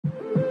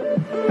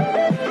Hi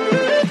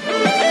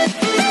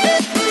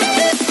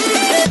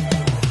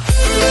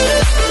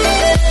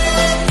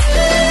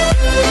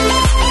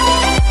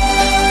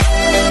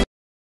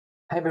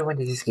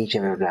everyone, this is KJ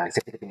Vlog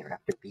sa Filipino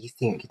Raptor Peace.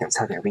 Tingin kita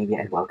sa Saudi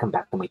Arabia and welcome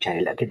back to my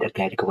channel.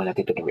 Agad-agad ko wala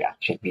dito ng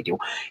reaction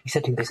video. Isa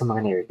din sa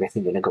mga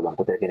na-request nyo na gawan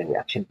ko talaga ng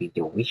reaction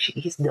video, which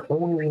is the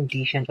own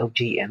rendition of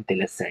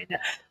dela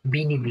Cerna,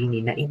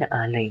 Binibini, na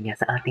inaalay niya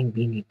sa ating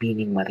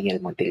binibining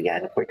Marielle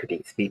Montellano for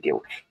today's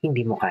video.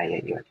 Hindi mo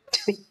kaya yun.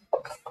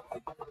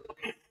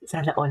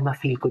 Sana all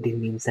ma-feel ko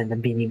din minsan na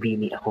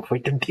binibini ako for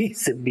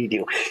today's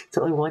video.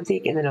 So I won't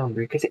take any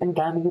longer kasi ang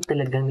dami nyo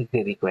talagang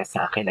nagre-request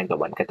sa akin na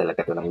gawan ka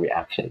talaga to ng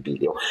reaction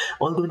video.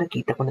 Although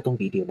nakita ko na tong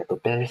video na to,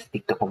 pero sa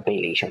TikTok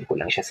compilation ko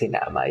lang siya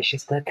sinama. It's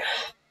just that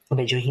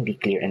medyo hindi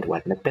clear and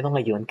whatnot. Pero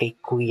ngayon, kay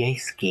Kuya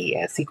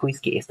SKS, si Kuya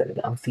SKS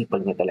talaga, ang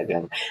sipag niya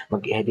talagang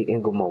mag-edit and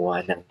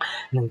gumawa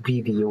ng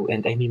video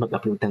and I mean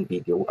mag-upload ng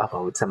video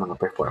about sa mga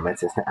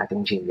performances na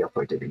ating JMIELLE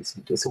for today's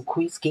video. So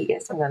Kuya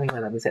SKS,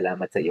 maraming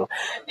salamat sa iyo.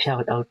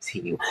 Shout out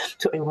to you.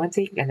 So I want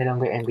to take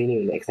longer and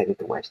really excited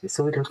to watch this.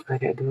 So without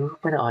further ado,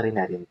 panoorin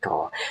natin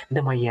to.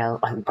 The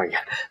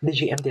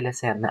GM dela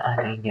Cerna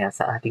alay niya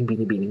sa ating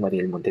binibining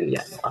Marielle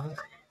Montellano. Ang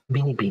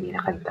binibini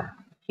na kanta.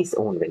 His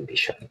own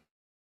rendition.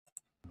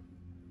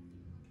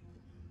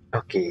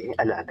 Okay,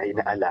 alalay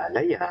na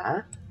alalay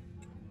ha.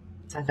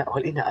 Sana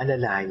all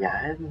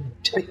inaalalayan.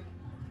 Choy,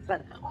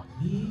 sana all.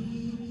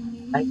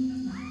 Ay,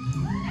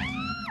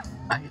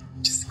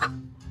 Diyos ko.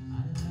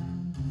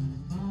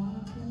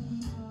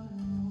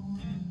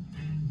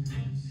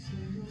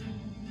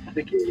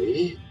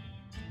 Okay.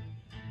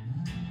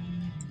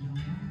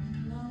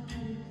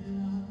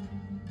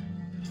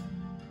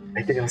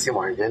 Ay, ito yung si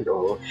Marielle,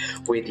 oh.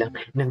 Wait lang,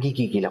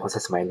 nanggigigil ako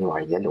sa smile ni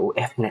Marielle, oh.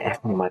 F na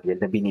F ni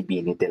Marielle na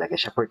binibini talaga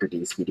siya for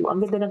today's video.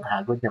 Ang ganda ng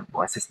hagod ng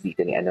boses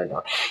dito ni,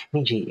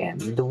 ni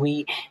JM. The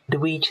way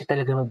siya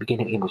talaga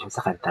magbigay ng emotion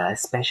sa kanta,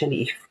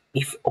 especially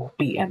if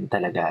OPM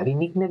talaga,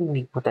 rinig na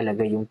rinig mo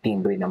talaga yung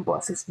timbre ng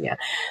boses niya.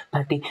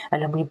 Pati,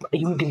 alam mo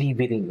yung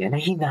delivery niya, na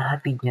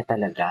hinahatid niya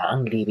talaga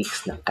ang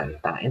lyrics ng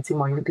kanta. And si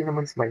Marielle, din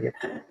naman si Marielle,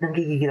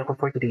 nanggigigil ako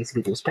for today's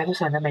videos, pero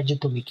sana medyo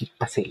dumikit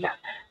pa sila.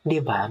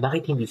 Diba?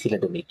 Bakit hindi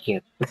sila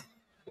dumikit?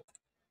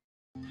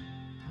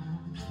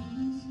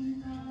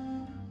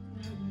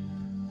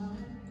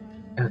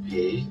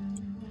 Okay.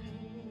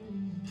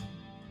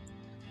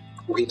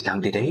 Wait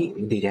lang, did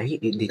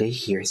I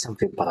hear some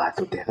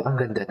vibrato there? Ang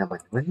ganda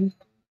naman nun.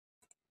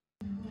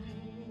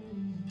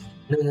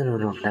 No,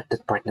 not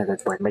that part.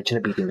 Medyo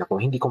nabitin ako.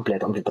 Hindi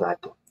kompleto ang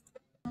vibrato.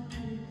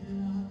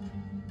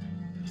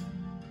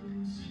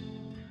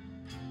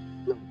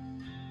 No.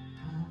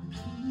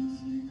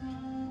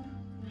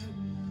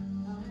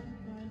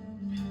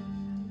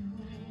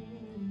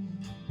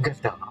 Ang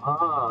ganda.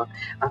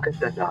 Ang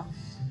ganda na.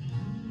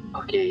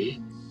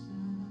 Okay.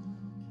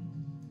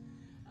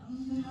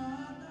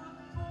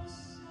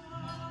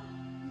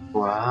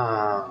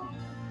 Wow.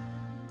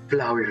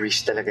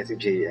 Flowerish talaga si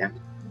JM.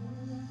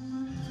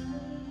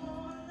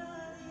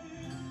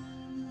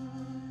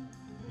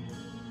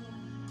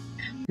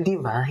 Di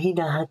ba?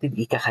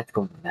 Ikakat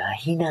ko muna.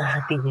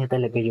 Hinahatid niya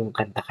talaga yung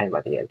kanta kay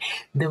Marielle.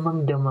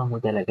 Damang-dama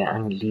mo talaga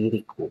ang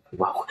lyric ko.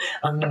 Wow.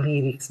 Ang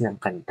lyrics ng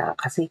kanta.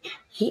 Kasi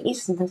he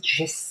is not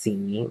just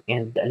singing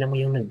and alam mo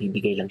yung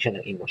nagbibigay lang siya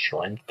ng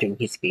emosyon through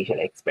his facial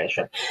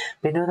expression.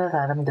 Pero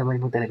nararamdaman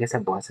mo talaga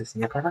sa boses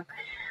niya.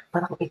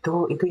 Parang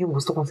ito yung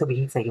gusto kong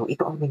sabihin sa'yo.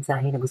 Ito ang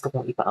mensahe na gusto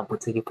kong ipaabot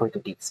sa'yo for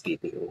today's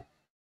video.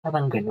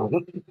 Parang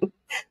ganun.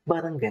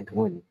 Parang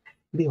ganun.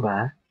 Di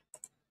ba?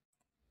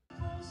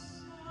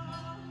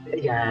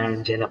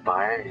 Ayan, dyan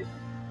apart.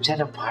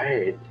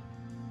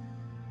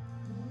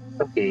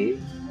 Okay.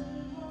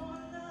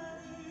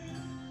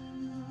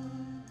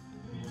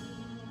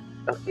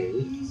 Okay.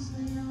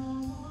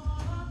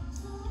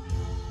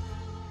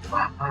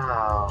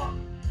 Wow.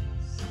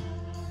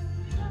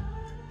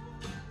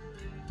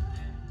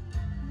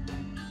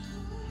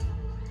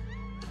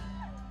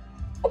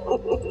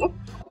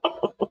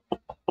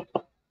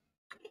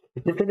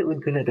 Napanood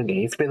ko na to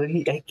guys, pero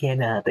I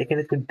cannot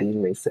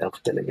contain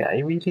myself talaga.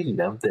 I really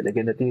love talaga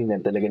na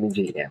tinignan talaga ni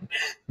JM.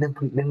 Nang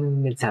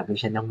nagsabi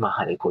siya ng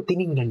mahal ko,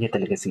 tinignan niya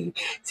talaga si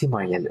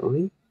Marielle.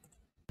 Uy.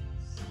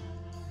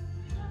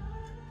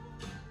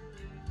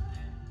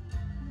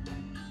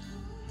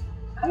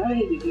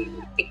 Ay.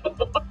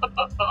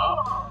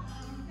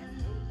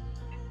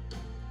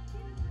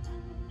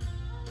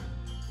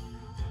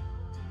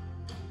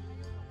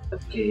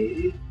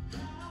 Okay.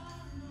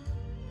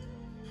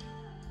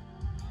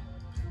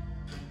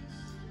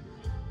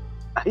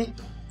 Ay!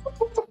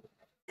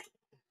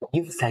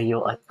 Yung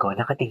sayo at ko,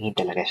 nakatingin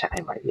talaga siya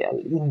kay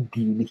Marielle.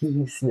 Indeed,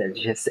 he is not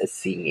just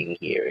singing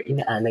here.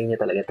 Inaalay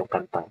niya talaga itong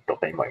kantang to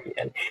kay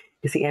Marielle.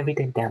 Kasi every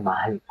time na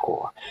mahal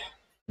ko,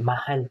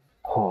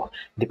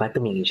 di ba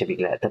tumingin siya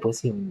bigla?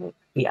 Tapos yung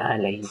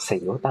iaalay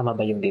sa'yo, tama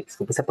ba yung lips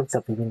ko? Sa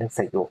pagsabihin ng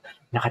sa'yo,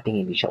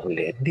 nakatingin din siya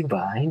ulit. Di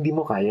ba? Hindi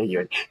mo kaya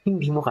yun.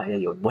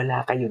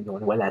 Wala kayo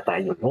nun. Wala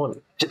tayo nun.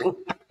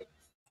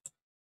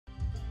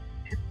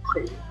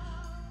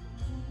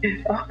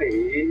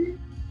 Okay.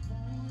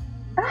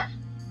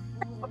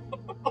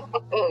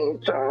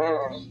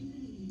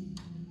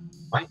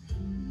 Ay,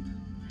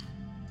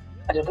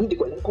 alam mo, hindi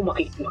ko alam kung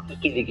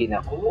makikiligin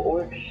ako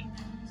or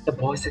sa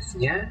boses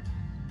niya.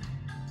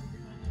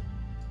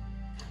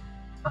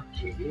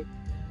 Okay.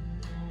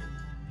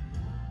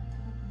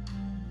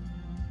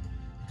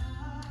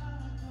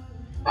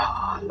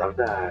 I love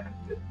that.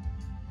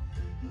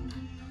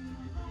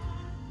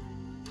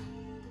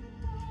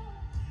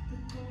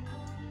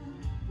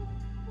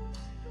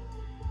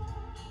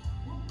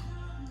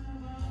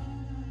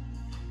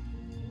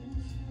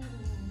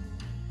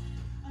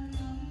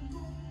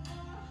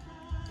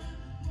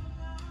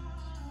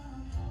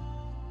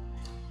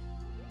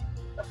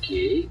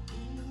 Okay.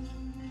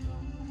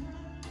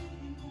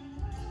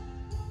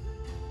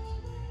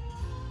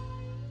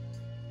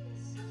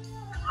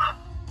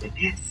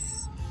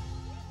 Yes.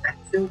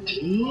 That's so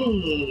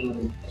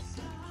clean.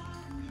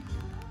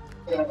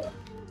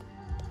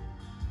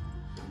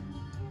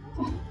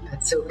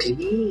 That's so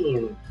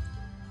clean.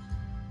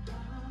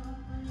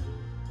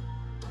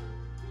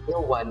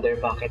 No wonder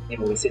bakit ni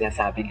mo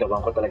sinasabi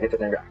gawan ko talaga ito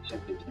ng reaction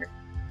video.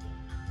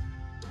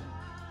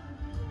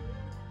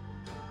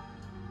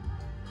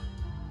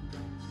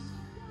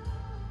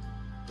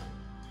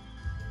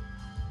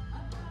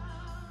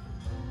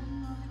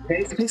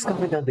 Guys, please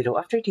comment down below.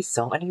 After this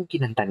song, ano yung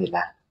kinanta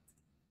nila?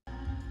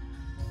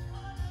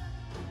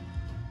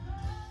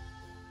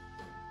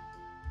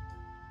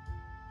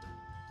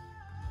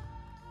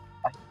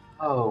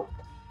 Oh,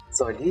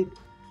 solid.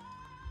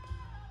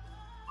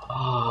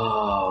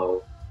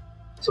 Oh,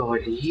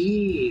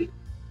 solid.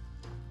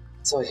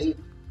 Solid.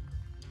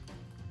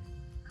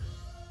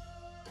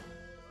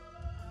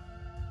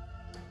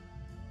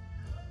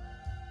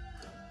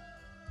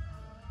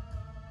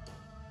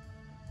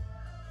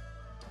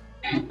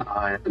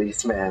 Ah,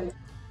 placement.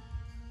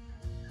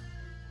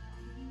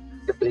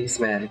 The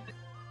placement.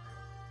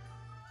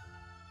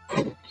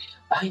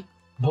 Ay,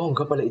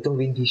 bongga pala itong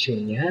rendition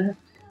niya.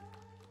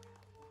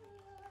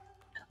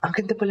 Ang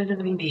ganda pala ng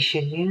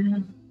rendition niya.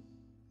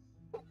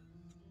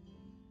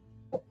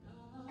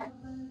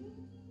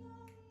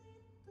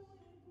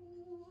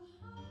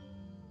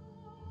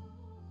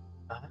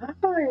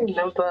 I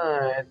love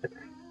that.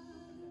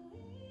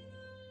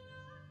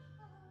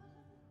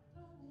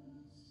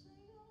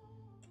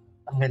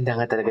 Ang ganda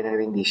nga talaga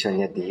ng rendition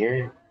niya,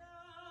 dear.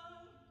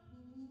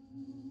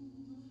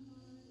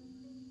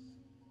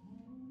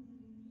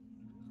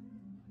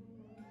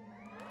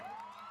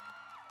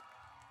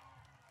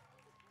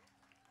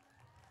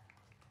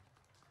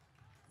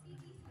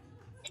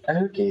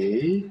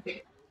 Okay.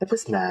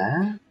 Tapos na?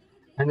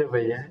 Ano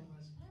ba yan?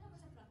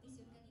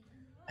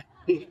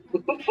 Ay,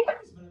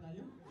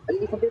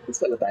 ipag-practice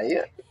pala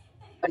tayo.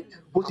 Ay,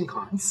 holding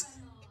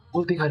hands?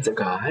 Holding hands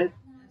agad?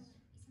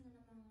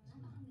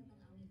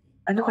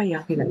 Ano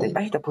kaya kinatay?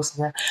 Ay, tapos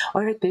na.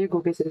 Alright, there you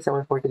go guys. It is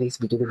our for today's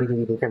video. The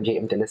Binibini from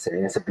dela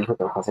Cerna sa Bihot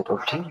of Concept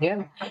of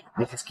JMIELLE.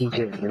 This is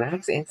KJ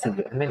Relax and see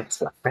you in my next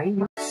vlog.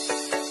 Bye!